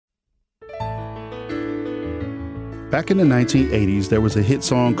Back in the 1980s, there was a hit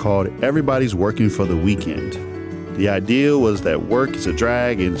song called Everybody's Working for the Weekend. The idea was that work is a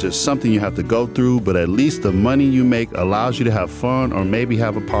drag and just something you have to go through, but at least the money you make allows you to have fun or maybe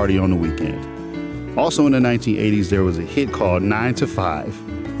have a party on the weekend. Also in the 1980s, there was a hit called 9 to 5,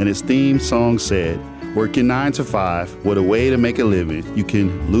 and its theme song said, working 9 to 5, what a way to make a living. You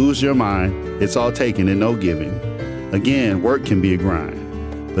can lose your mind, it's all taken and no giving. Again, work can be a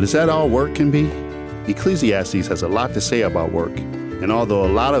grind. But is that all work can be? Ecclesiastes has a lot to say about work, and although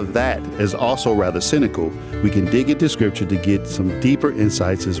a lot of that is also rather cynical, we can dig into Scripture to get some deeper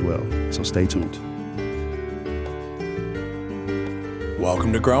insights as well. So stay tuned.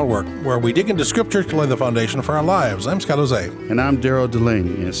 Welcome to Groundwork, where we dig into Scripture to lay the foundation for our lives. I'm Scott Jose. And I'm Daryl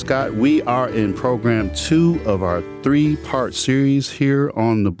Delaney. And Scott, we are in program 2 of our 3-part series here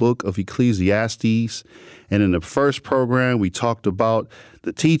on the book of Ecclesiastes. And in the first program, we talked about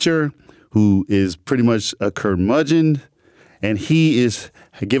the teacher who is pretty much a curmudgeon, and he is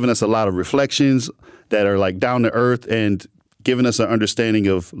giving us a lot of reflections that are like down to earth and giving us an understanding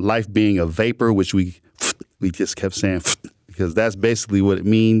of life being a vapor, which we just kept saying because that's basically what it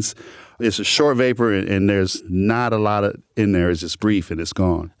means. It's a short vapor, and there's not a lot of in there. It's just brief, and it's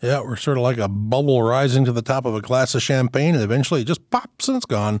gone. Yeah, we're sort of like a bubble rising to the top of a glass of champagne, and eventually it just pops and it's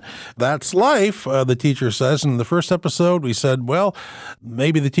gone. That's life, the teacher says. In the first episode, we said, well,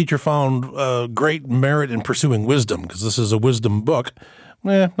 maybe the teacher found great merit in pursuing wisdom, because this is a wisdom book.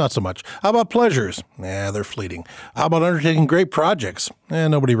 Not so much. How about pleasures? They're fleeting. How about undertaking great projects?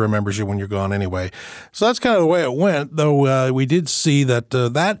 Nobody remembers you when you're gone anyway. So that's kind of the way it went, though we did see that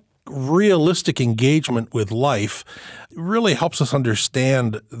that realistic engagement with life really helps us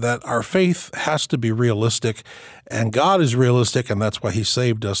understand that our faith has to be realistic, and God is realistic, and that's why he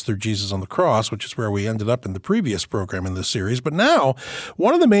saved us through Jesus on the cross, which is where we ended up in the previous program in this series. But now,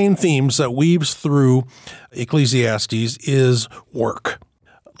 one of the main themes that weaves through Ecclesiastes is work,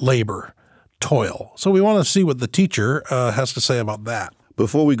 labor, toil. So we want to see what the teacher has to say about that.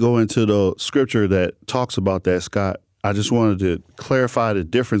 Before we go into the scripture that talks about that, Scott, I just wanted to clarify the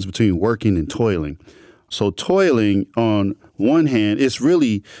difference between working and toiling. So toiling, on one hand, is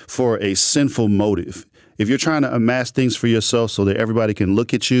really for a sinful motive. If you're trying to amass things for yourself so that everybody can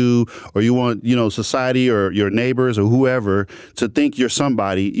look at you, or you want, society or your neighbors or whoever to think you're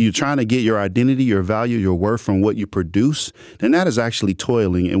somebody, you're trying to get your identity, your value, your worth from what you produce, then that is actually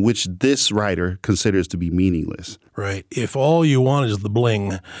toiling, in which this writer considers to be meaningless. Right. If all you want is the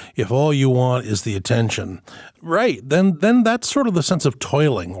bling, if all you want is the attention, right, then that's sort of the sense of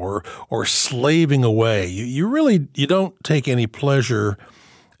toiling or slaving away. You don't take any pleasure,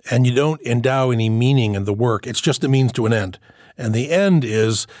 and you don't endow any meaning in the work. It's just a means to an end. And the end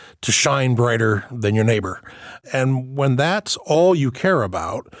is to shine brighter than your neighbor. And when that's all you care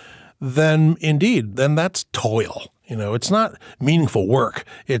about, then that's toil. It's not meaningful work.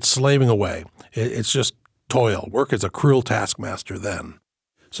 It's slaving away. It's just toil. Work is a cruel taskmaster then.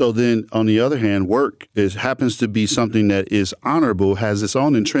 So then, on the other hand, work happens to be something that is honorable, has its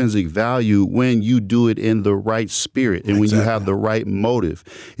own intrinsic value when you do it in the right spirit and when you have the right motive.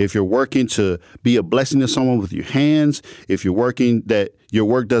 If you're working to be a blessing to someone with your hands, if you're working that your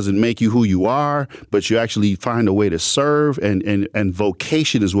work doesn't make you who you are, but you actually find a way to serve, and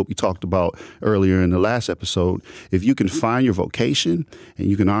vocation is what we talked about earlier in the last episode. If you can find your vocation and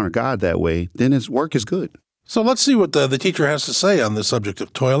you can honor God that way, then work is good. So let's see what the teacher has to say on the subject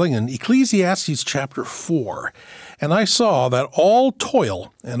of toiling in Ecclesiastes chapter 4. And I saw that all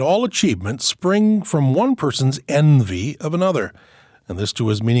toil and all achievement spring from one person's envy of another. And this too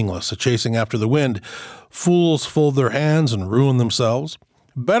is meaningless, a chasing after the wind. Fools fold their hands and ruin themselves.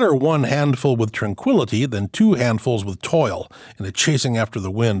 Better one handful with tranquility than 2 handfuls with toil and a chasing after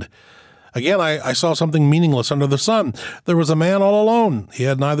the wind. Again, I saw something meaningless under the sun. There was a man all alone. He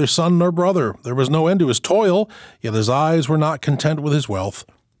had neither son nor brother. There was no end to his toil, yet his eyes were not content with his wealth.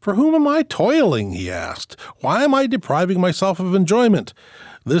 For whom am I toiling, he asked. Why am I depriving myself of enjoyment?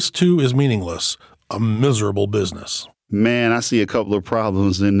 This too is meaningless, a miserable business. Man, I see a couple of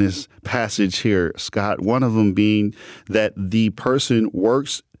problems in this passage here, Scott. One of them being that the person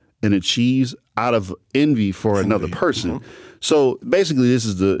works and achieves out of envy for another person. Mm-hmm. So basically, this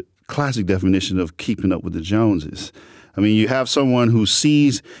is the classic definition of keeping up with the Joneses. I mean, you have someone who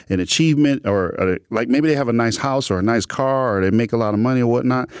sees an achievement or like maybe they have a nice house or a nice car or they make a lot of money or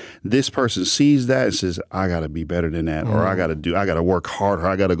whatnot. This person sees that and says, I got to be better than that, or I got to work harder.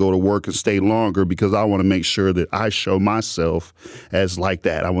 I got to go to work and stay longer because I want to make sure that I show myself as like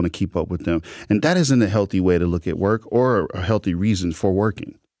that. I want to keep up with them. And that isn't a healthy way to look at work or a healthy reason for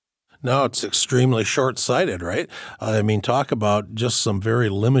working. No, it's extremely short-sighted, right? I mean, talk about just some very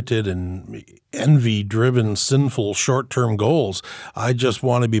limited and envy-driven, sinful short-term goals. I just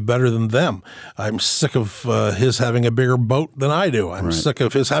want to be better than them. I'm sick of his having a bigger boat than I do. I'm sick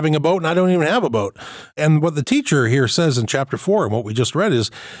of his having a boat and I don't even have a boat. And what the teacher here says in chapter 4 and what we just read is,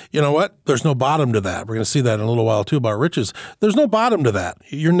 you know what? There's no bottom to that. We're going to see that in a little while too about riches. There's no bottom to that.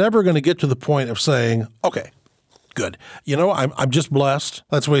 You're never going to get to the point of saying, okay, good. You know, I'm just blessed.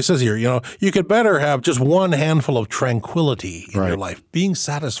 That's what he says here. You know, you could better have just one handful of tranquility in your life, being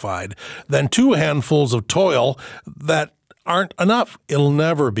satisfied, than two handfuls of toil that aren't enough. It'll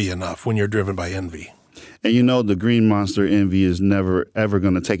never be enough when you're driven by envy. And you know, the green monster envy is never, ever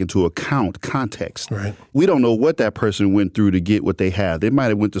going to take into account context. Right. We don't know what that person went through to get what they have. They might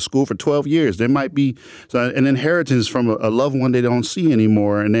have went to school for 12 years. There might be an inheritance from a loved one they don't see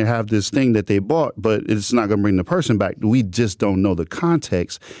anymore, and they have this thing that they bought, but it's not going to bring the person back. We just don't know the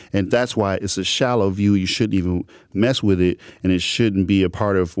context, and that's why it's a shallow view. You shouldn't even mess with it, and it shouldn't be a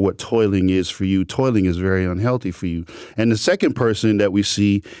part of what toiling is for you. Toiling is very unhealthy for you. And the second person that we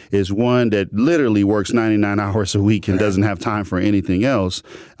see is one that literally works 99 hours a week and doesn't have time for anything else.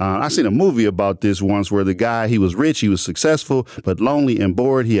 I seen a movie about this once where the guy, he was rich, he was successful, but lonely and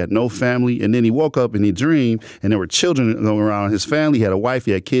bored. He had no family. And then he woke up and he dreamed, and there were children going around his family. He had a wife,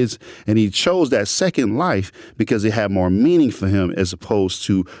 he had kids, and he chose that second life because it had more meaning for him as opposed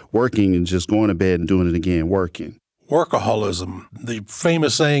to working and just going to bed and doing it again, working. Workaholism, the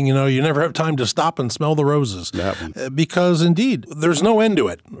famous saying, you know, you never have time to stop and smell the roses. Because indeed, there's no end to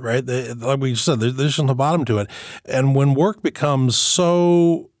it, right? Like we said, there's no bottom to it. And when work becomes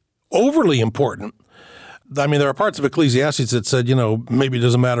so overly important, I mean, there are parts of Ecclesiastes that said, you know, maybe it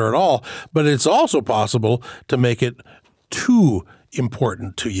doesn't matter at all, but it's also possible to make it too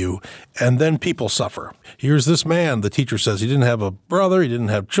important to you, and then people suffer. Here's this man, the teacher says, he didn't have a brother, he didn't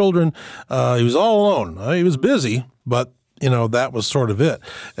have children, he was all alone. He was busy, but you know, that was sort of it.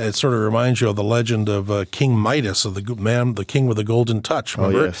 It sort of reminds you of the legend of King Midas, of the king with the golden touch,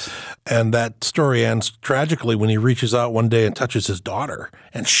 remember? Oh, yes. And that story ends tragically when he reaches out one day and touches his daughter,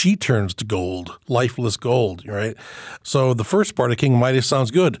 and she turns to gold, lifeless gold, right? So the first part of King Midas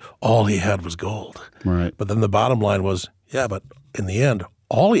sounds good. All he had was gold. Right. But then the bottom line was, yeah, but in the end,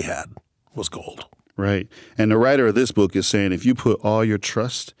 all he had was gold. Right. And the writer of this book is saying if you put all your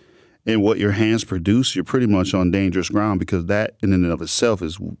trust in what your hands produce, you're pretty much on dangerous ground, because that in and of itself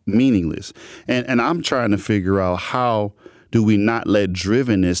is meaningless. And I'm trying to figure out, how do we not let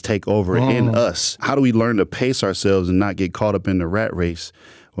drivenness take over in us? How do we learn to pace ourselves and not get caught up in the rat race?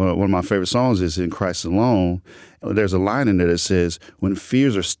 Well, one of my favorite songs is In Christ Alone. There's a line in there that says, when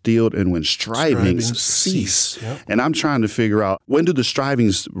fears are stilled and when strivings cease. Yep. And I'm trying to figure out, when do the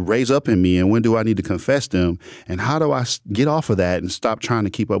strivings raise up in me, and when do I need to confess them? And how do I get off of that and stop trying to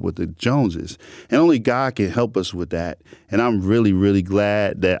keep up with the Joneses? And only God can help us with that. And I'm really, really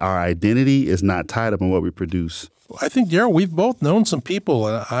glad that our identity is not tied up in what we produce. I think, Darryl, we've both known some people.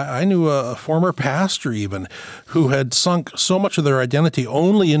 I knew a former pastor even who had sunk so much of their identity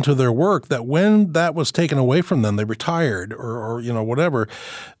only into their work that when that was taken away from them, they retired or you know, whatever,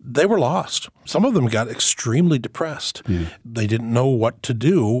 they were lost. Some of them got extremely depressed. They didn't know what to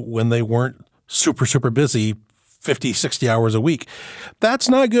do when they weren't super, super busy 50, 60 hours a week. That's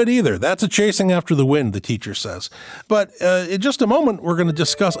not good either. That's a chasing after the wind, the teacher says. But in just a moment, we're going to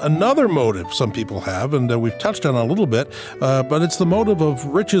discuss another motive some people have, and we've touched on it a little bit, but it's the motive of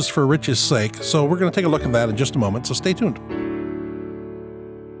riches for riches' sake. So we're going to take a look at that in just a moment, so stay tuned.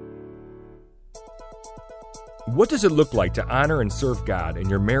 What does it look like to honor and serve God in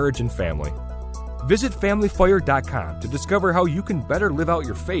your marriage and family? Visit FamilyFire.com to discover how you can better live out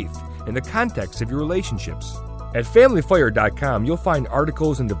your faith in the context of your relationships. At FamilyFire.com, you'll find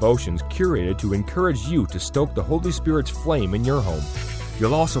articles and devotions curated to encourage you to stoke the Holy Spirit's flame in your home.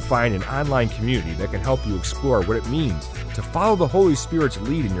 You'll also find an online community that can help you explore what it means to follow the Holy Spirit's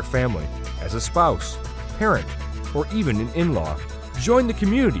lead in your family as a spouse, parent, or even an in-law. Join the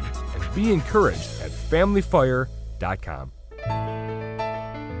community and be encouraged at FamilyFire.com.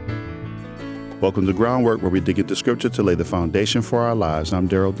 Welcome to Groundwork, where we dig into Scripture to lay the foundation for our lives. I'm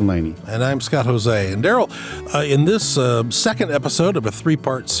Darryl Delaney. And I'm Scott Jose. And Darryl, in this second episode of a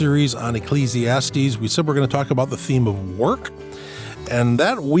three-part series on Ecclesiastes, we said we're going to talk about the theme of work. And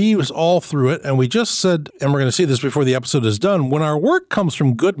that weaves all through it. And we just said, and we're going to see this before the episode is done, when our work comes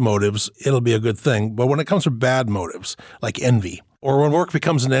from good motives, it'll be a good thing. But when it comes from bad motives, like envy, or when work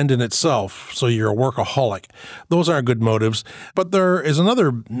becomes an end in itself, so you're a workaholic, those aren't good motives. But there is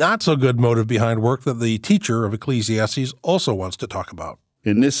another not-so-good motive behind work that the teacher of Ecclesiastes also wants to talk about.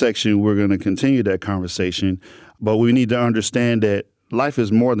 In this section, we're going to continue that conversation, but we need to understand that life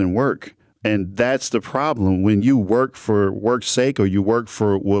is more than work. And that's the problem. When you work for work's sake, or you work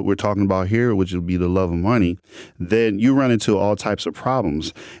for what we're talking about here, which would be the love of money, then you run into all types of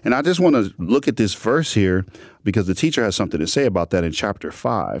problems. And I just want to look at this verse here because the teacher has something to say about that in chapter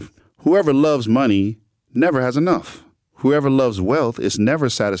 5. Whoever loves money never has enough. Whoever loves wealth is never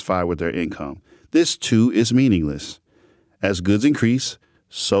satisfied with their income. This too is meaningless. As goods increase,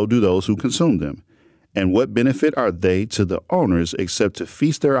 so do those who consume them. And what benefit are they to the owners except to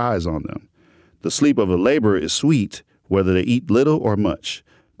feast their eyes on them? The sleep of a laborer is sweet, whether they eat little or much.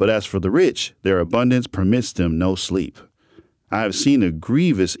 But as for the rich, their abundance permits them no sleep. I have seen a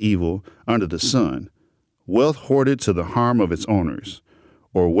grievous evil under the sun, wealth hoarded to the harm of its owners,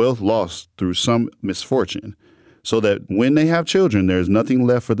 or wealth lost through some misfortune, so that when they have children, there is nothing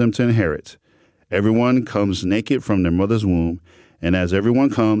left for them to inherit. Everyone comes naked from their mother's womb, and as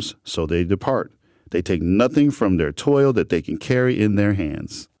everyone comes, so they depart. They take nothing from their toil that they can carry in their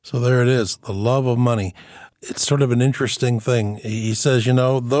hands. So there it is, the love of money. It's sort of an interesting thing. He says,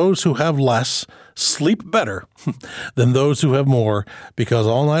 those who have less sleep better than those who have more, because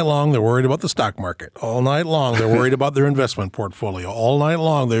all night long they're worried about the stock market. All night long they're worried about their investment portfolio. All night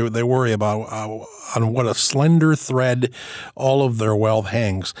long they worry about on what a slender thread all of their wealth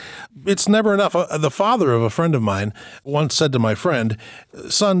hangs. It's never enough. The father of a friend of mine once said to my friend,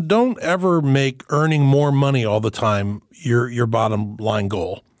 "Son, don't ever make earning more money all the time your bottom line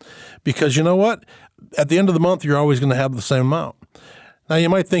goal. Because you know what? At the end of the month, you're always going to have the same amount." Now, you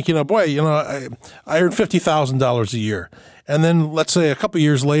might think, I earn $50,000 a year. And then let's say a couple of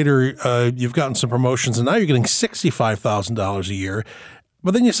years later, you've gotten some promotions, and now you're getting $65,000 a year.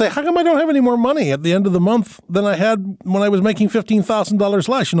 But then you say, how come I don't have any more money at the end of the month than I had when I was making $15,000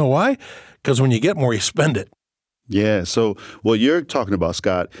 less? You know why? Because when you get more, you spend it. Yeah. So what you're talking about,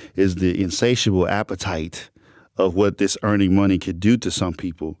 Scott, is the insatiable appetite of what this earning money could do to some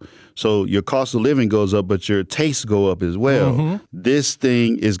people. So your cost of living goes up, but your tastes go up as well. Mm-hmm. This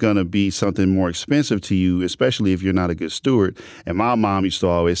thing is going to be something more expensive to you, especially if you're not a good steward. And my mom used to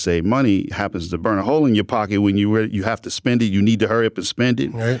always say, money happens to burn a hole in your pocket when you have to spend it. You need to hurry up and spend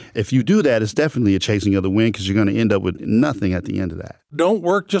it. Right. If you do that, it's definitely a chasing of the wind, because you're going to end up with nothing at the end of that. Don't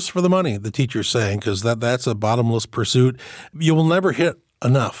work just for the money, the teacher's saying, because that's a bottomless pursuit. You will never hit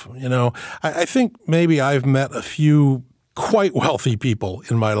enough. I think maybe I've met a few quite wealthy people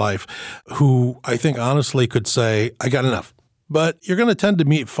in my life who I think honestly could say, I got enough. But you're going to tend to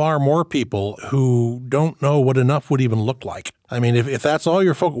meet far more people who don't know what enough would even look like. I mean, if that's all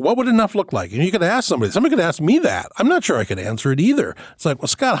your focus, what would enough look like? And you could ask somebody could ask me that. I'm not sure I could answer it either. It's like, well,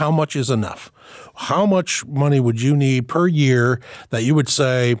 Scott, how much is enough? How much money would you need per year that you would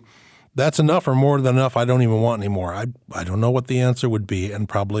say, that's enough or more than enough, I don't even want anymore? I don't know what the answer would be, and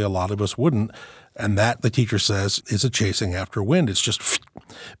probably a lot of us wouldn't. And that, the teacher says, is a chasing after wind. It's just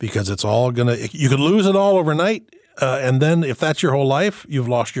because it's all you could lose it all overnight, and then if that's your whole life, you've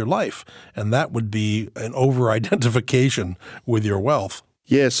lost your life. And that would be an over-identification with your wealth.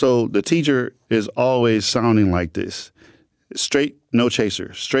 Yeah, so the teacher is always sounding like this. Straight, no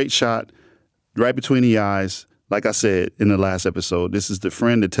chaser. Straight shot, right between the eyes. Like I said in the last episode, this is the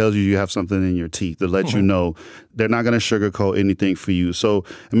friend that tells you have something in your teeth to let you know they're not going to sugarcoat anything for you. So,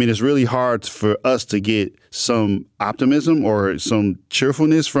 it's really hard for us to get some optimism or some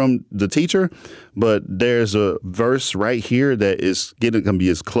cheerfulness from the teacher. But there's a verse right here that is going to be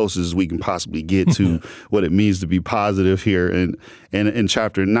as close as we can possibly get to what it means to be positive here. And in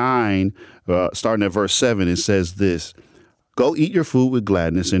chapter 9, starting at verse 7, it says this: "Go eat your food with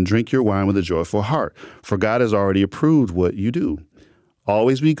gladness and drink your wine with a joyful heart, for God has already approved what you do.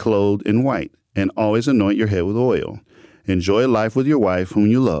 Always be clothed in white, and always anoint your head with oil. Enjoy life with your wife, whom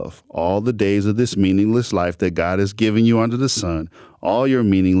you love, all the days of this meaningless life that God has given you under the sun, all your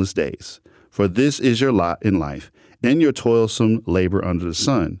meaningless days. For this is your lot in life, and your toilsome labor under the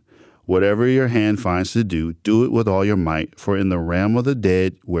sun. Whatever your hand finds to do, do it with all your might, for in the realm of the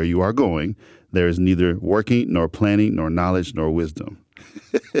dead where you are going, there is neither working, nor planning, nor knowledge, nor wisdom."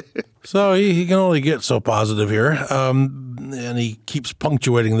 So he can only get so positive here. And he keeps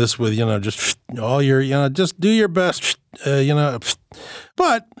punctuating this with, just all your, just do your best,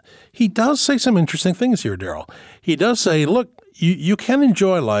 But he does say some interesting things here, Daryl. He does say, look, you can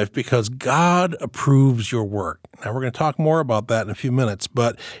enjoy life because God approves your work. Now, we're going to talk more about that in a few minutes,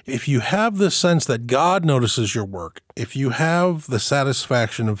 but if you have this sense that God notices your work, if you have the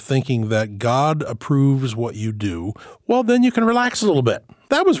satisfaction of thinking that God approves what you do, well, then you can relax a little bit.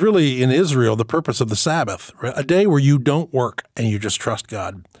 That was really, in Israel, the purpose of the Sabbath, a day where you don't work and you just trust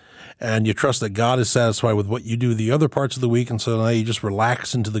God. And you trust that God is satisfied with what you do the other parts of the week, and so now you just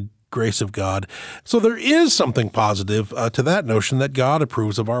relax into the grace of God. So there is something positive to that notion that God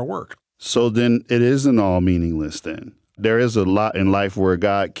approves of our work. So then it isn't all meaningless then. There is a lot in life where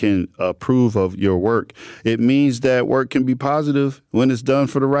God can approve of your work. It means that work can be positive when it's done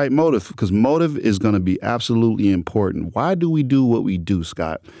for the right motive, because motive is going to be absolutely important. Why do we do what we do,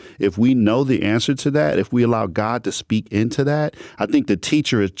 Scott? If we know the answer to that, if we allow God to speak into that, I think the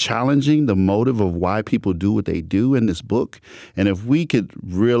teacher is challenging the motive of why people do what they do in this book. And if we could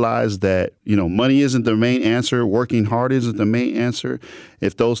realize that, money isn't the main answer, working hard isn't the main answer,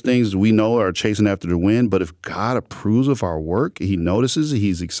 if those things we know are chasing after the wind, but if God approves of our work, he notices it,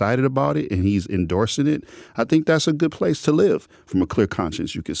 he's excited about it, and he's endorsing it, I think that's a good place to live. From a clear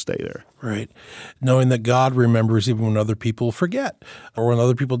conscience, you could stay there. Right. Knowing that God remembers even when other people forget or when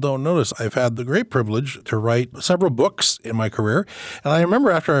other people don't notice. I've had the great privilege to write several books in my career. And I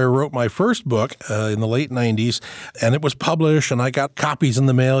remember after I wrote my first book in the late 90s, and it was published, and I got copies in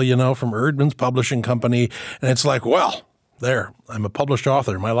the mail, from Erdman's Publishing Company. And it's like, well, there, I'm a published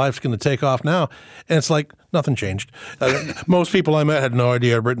author. My life's going to take off now. And it's like, nothing changed. Most people I met had no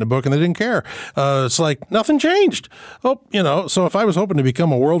idea I'd written a book, and they didn't care. It's like, nothing changed. So if I was hoping to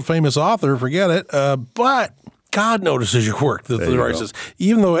become a world-famous author, forget it. But God notices your work, the writer says.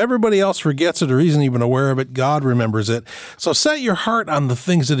 Even though everybody else forgets it or isn't even aware of it, God remembers it. So set your heart on the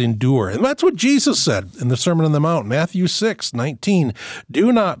things that endure. And that's what Jesus said in the Sermon on the Mount, Matthew 6:19.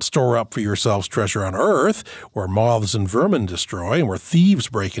 Do not store up for yourselves treasure on earth, where moths and vermin destroy, and where thieves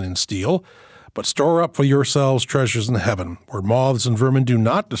break in and steal. But store up for yourselves treasures in heaven, where moths and vermin do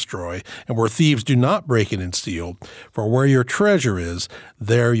not destroy, and where thieves do not break in and steal. For where your treasure is,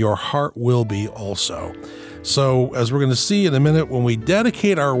 there your heart will be also. So, as we're going to see in a minute, when we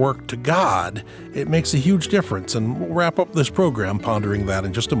dedicate our work to God, it makes a huge difference. And we'll wrap up this program pondering that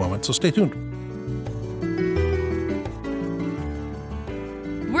in just a moment, so stay tuned.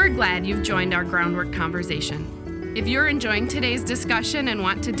 We're glad you've joined our Groundwork conversation. If you're enjoying today's discussion and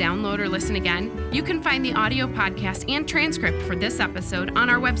want to download or listen again, you can find the audio podcast and transcript for this episode on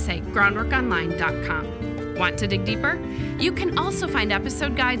our website, groundworkonline.com. Want to dig deeper? You can also find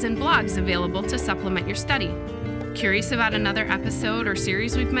episode guides and blogs available to supplement your study. Curious about another episode or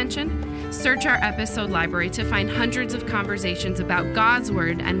series we've mentioned? Search our episode library to find hundreds of conversations about God's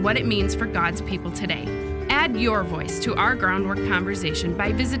Word and what it means for God's people today. Add your voice to our Groundwork conversation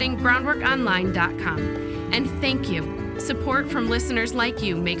by visiting groundworkonline.com. And thank you. Support from listeners like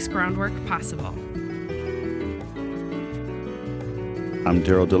you makes Groundwork possible. I'm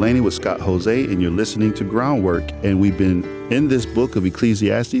Daryl Delaney with Scott Jose, and you're listening to Groundwork. And we've been in this book of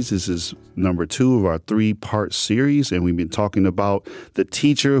Ecclesiastes. This is number 2 of our 3-part series, and we've been talking about the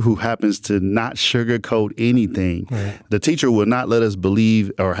teacher who happens to not sugarcoat anything. Right. The teacher will not let us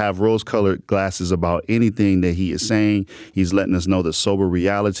believe or have rose-colored glasses about anything that he is saying. He's letting us know the sober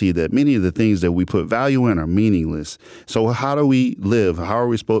reality that many of the things that we put value in are meaningless. So how do we live?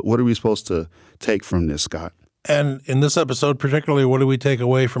 What are we supposed to take from this, Scott? And in this episode, particularly, what do we take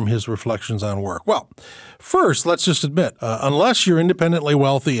away from his reflections on work? Well, first, let's just admit, unless you're independently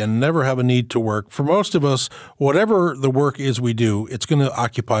wealthy and never have a need to work, for most of us, whatever the work is we do, it's going to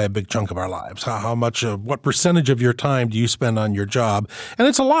occupy a big chunk of our lives. What percentage of your time do you spend on your job? And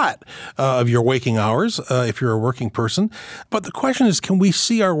it's a lot of your waking hours if you're a working person. But the question is, can we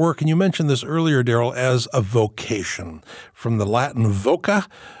see our work, and you mentioned this earlier, Daryl, as a vocation, from the Latin voca,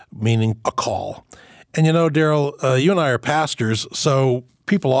 meaning a call. And Daryl, you and I are pastors, so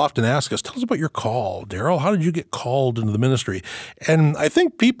people often ask us, tell us about your call, Daryl. How did you get called into the ministry? And I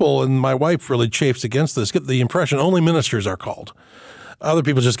think people, and my wife really chafes against this, get the impression only ministers are called. Other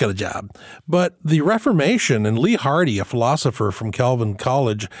people just get a job. But the Reformation, and Lee Hardy, a philosopher from Calvin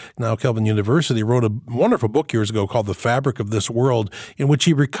College, now Calvin University, wrote a wonderful book years ago called The Fabric of This World, in which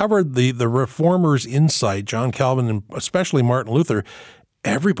he recovered the Reformers' insight, John Calvin and especially Martin Luther.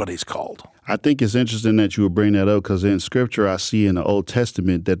 Everybody's called. I think it's interesting that you would bring that up, because in Scripture I see in the Old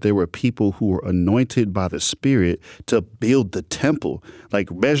Testament that there were people who were anointed by the Spirit to build the temple,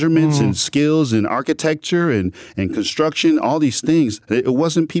 like measurements and skills and architecture and construction, all these things. It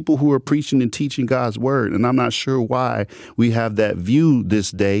wasn't people who were preaching and teaching God's word. And I'm not sure why we have that view this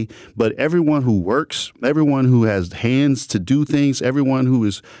day, but everyone who works, everyone who has hands to do things, everyone who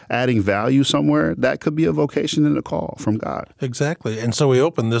is adding value somewhere, that could be a vocation and a call from God. Exactly. And so we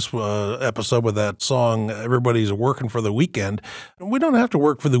opened this episode with that song, Everybody's Working for the Weekend. We don't have to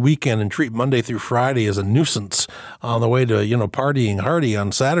work for the weekend and treat Monday through Friday as a nuisance on the way to, partying hardy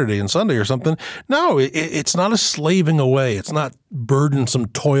on Saturday and Sunday or something. No, it's not a slaving away. It's not burdensome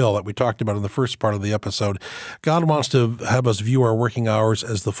toil that we talked about in the first part of the episode. God wants to have us view our working hours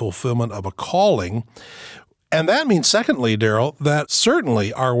as the fulfillment of a calling. And that means, secondly, Daryl, that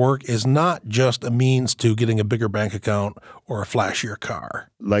certainly our work is not just a means to getting a bigger bank account or a flashier car.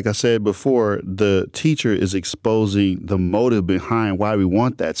 Like I said before, the teacher is exposing the motive behind why we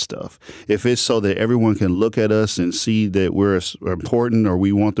want that stuff. If it's so that everyone can look at us and see that we're important, or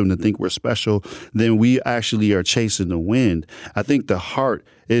we want them to think we're special, then we actually are chasing the wind. I think the heart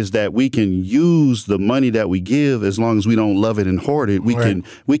is that we can use the money that we give, as long as we don't love it and hoard it.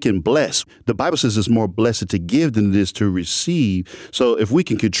 We can bless. The Bible says it's more blessed to give than it is to receive. So if we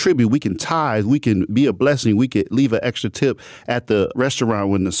can contribute, we can tithe, we can be a blessing, we could leave an extra tip at the restaurant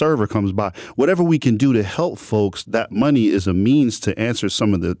when the server comes by. Whatever we can do to help folks, that money is a means to answer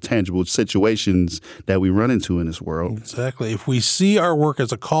some of the tangible situations that we run into in this world. Exactly. If we see our work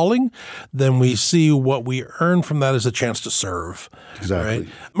as a calling, then we see what we earn from that as a chance to serve. Exactly. Right?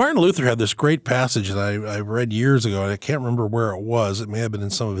 Martin Luther had this great passage that I read years ago, and I can't remember where it was. It may have been in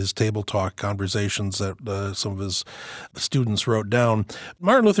some of his table talk conversations that some of his students wrote down.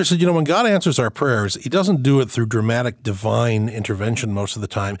 Martin Luther said, when God answers our prayers, he doesn't do it through dramatic divine intervention most of the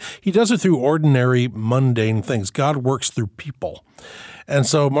time. He does it through ordinary, mundane things. God works through people. And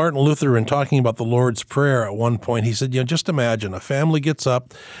so Martin Luther, in talking about the Lord's Prayer at one point, he said, just imagine a family gets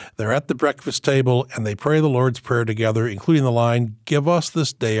up, they're at the breakfast table, and they pray the Lord's Prayer together, including the line, "Give us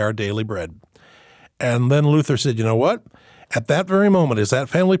this day our daily bread." And then Luther said, you know what? At that very moment, as that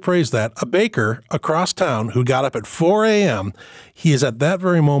family prays that, a baker across town who got up at 4 a.m., he is at that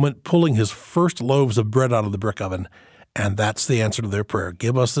very moment pulling his first loaves of bread out of the brick oven. And that's the answer to their prayer.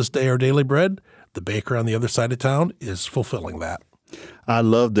 Give us this day our daily bread. The baker on the other side of town is fulfilling that. I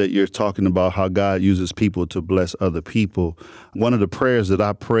love that you're talking about how God uses people to bless other people. One of the prayers that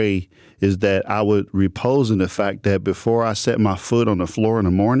I pray is that I would repose in the fact that before I set my foot on the floor in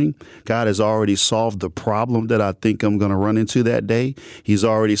the morning, God has already solved the problem that I think I'm going to run into that day. He's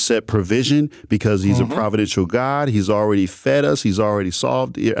already set provision because he's a providential God. He's already fed us. He's already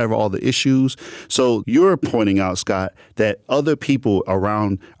solved all the issues. So you're pointing out, Scott, that other people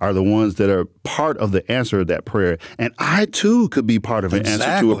around are the ones that are part of the answer of that prayer. And I, too, could be part of an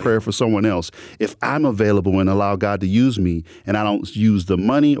answer to a prayer for someone else. If I'm available and allow God to use me, and I don't use the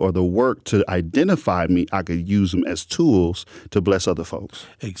money or the work to identify me, I could use them as tools to bless other folks.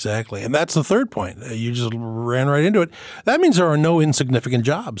 Exactly. And that's the third point. You just ran right into it. That means there are no insignificant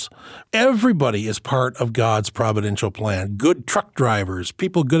jobs. Everybody is part of God's providential plan. Good truck drivers,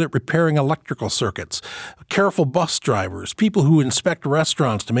 people good at repairing electrical circuits, careful bus drivers, people who inspect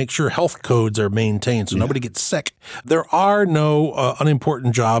restaurants to make sure health codes are maintained so nobody gets sick. There are no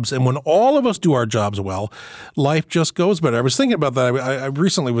unimportant jobs. And when all of us do our jobs well, life just goes better. I was thinking about that. I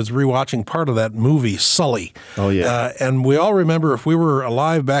recently was rewatching part of that movie, Sully. Oh, yeah. And we all remember, if we were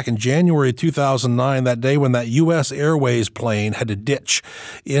alive back in January 2009, that day when that U.S. Airways plane had to ditch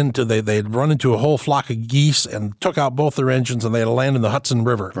into, they'd run into a whole flock of geese and took out both their engines, and they had to land in the Hudson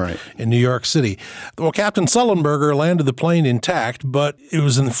River in New York City. Well, Captain Sullenberger landed the plane intact, but it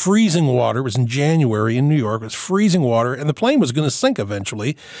was in freezing water. It was in January in New York. It was freezing water, and the plane was going to sink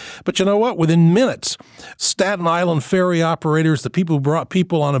eventually. But you know what? Within minutes, Staten Island ferry operators, the people who brought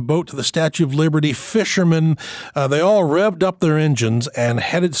people on a boat to the Statue of Liberty, fishermen, they all revved up their engines and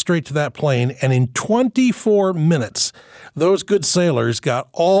headed straight to that plane. And in 24 minutes, those good sailors got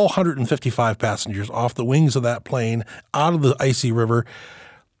all 155 passengers off the wings of that plane out of the icy river.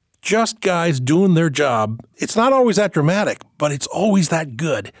 Just guys doing their job. It's not always that dramatic, but it's always that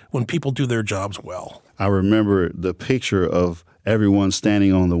good when people do their jobs well. I remember the picture of everyone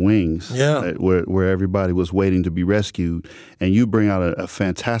standing on the wings where everybody was waiting to be rescued. And you bring out a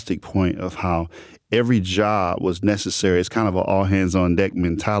fantastic point of how every job was necessary. It's kind of an all-hands-on-deck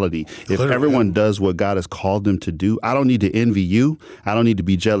mentality. If everyone does what God has called them to do, I don't need to envy you. I don't need to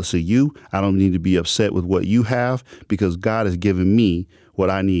be jealous of you. I don't need to be upset with what you have, because God has given me what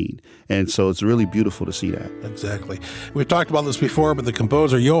I need. And so it's really beautiful to see that. Exactly. We've talked about this before, but the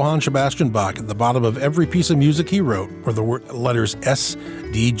composer Johann Sebastian Bach, at the bottom of every piece of music he wrote were the letters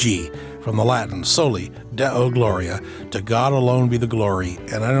SDG, from the Latin, soli Deo Gloria, to God alone be the glory.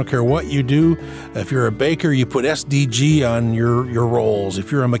 And I don't care what you do. If you're a baker, you put SDG on your rolls.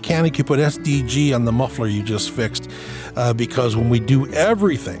 If you're a mechanic, you put SDG on the muffler you just fixed. Because when we do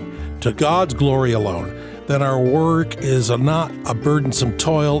everything to God's glory alone, then our work is not a burdensome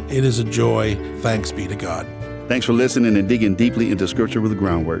toil. It is a joy. Thanks be to God. Thanks for listening and digging deeply into Scripture with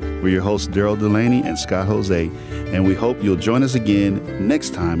Groundwork. We're your hosts, Daryl Delaney and Scott Jose, and we hope you'll join us again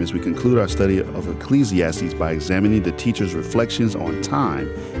next time as we conclude our study of Ecclesiastes by examining the teacher's reflections on time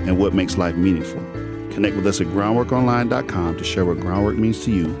and what makes life meaningful. Connect with us at groundworkonline.com to share what groundwork means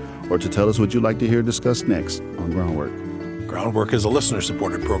to you, or to tell us what you'd like to hear discussed next on Groundwork. Groundwork is a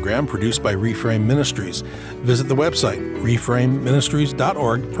listener-supported program produced by Reframe Ministries. Visit the website,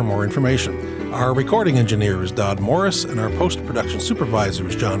 reframeministries.org, for more information. Our recording engineer is Dodd Morris, and our post-production supervisor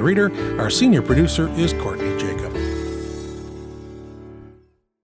is John Reeder. Our senior producer is Courtney J.